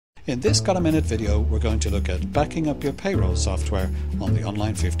In this Got a Minute video, we're going to look at backing up your payroll software on the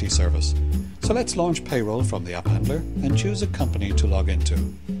Online 50 service. So let's launch Payroll from the app handler and choose a company to log into.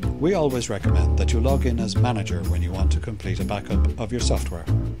 We always recommend that you log in as manager when you want to complete a backup of your software.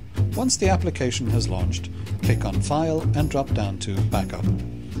 Once the application has launched, click on File and drop down to Backup.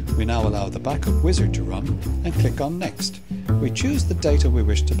 We now allow the backup wizard to run and click on Next. We choose the data we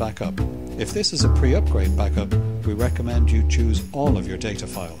wish to back up. If this is a pre-upgrade backup, we recommend you choose all of your data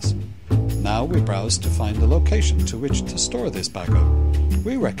files. Now we browse to find the location to which to store this backup.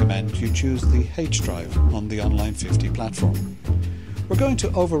 We recommend you choose the H drive on the Online 50 platform. We're going to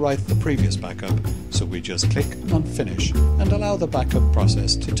overwrite the previous backup, so we just click on Finish and allow the backup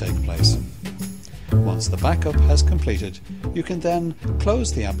process to take place. Once the backup has completed, you can then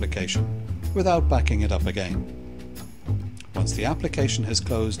close the application without backing it up again. Once the application has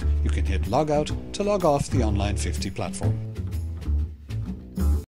closed, you can hit Logout to log off the Online 50 platform.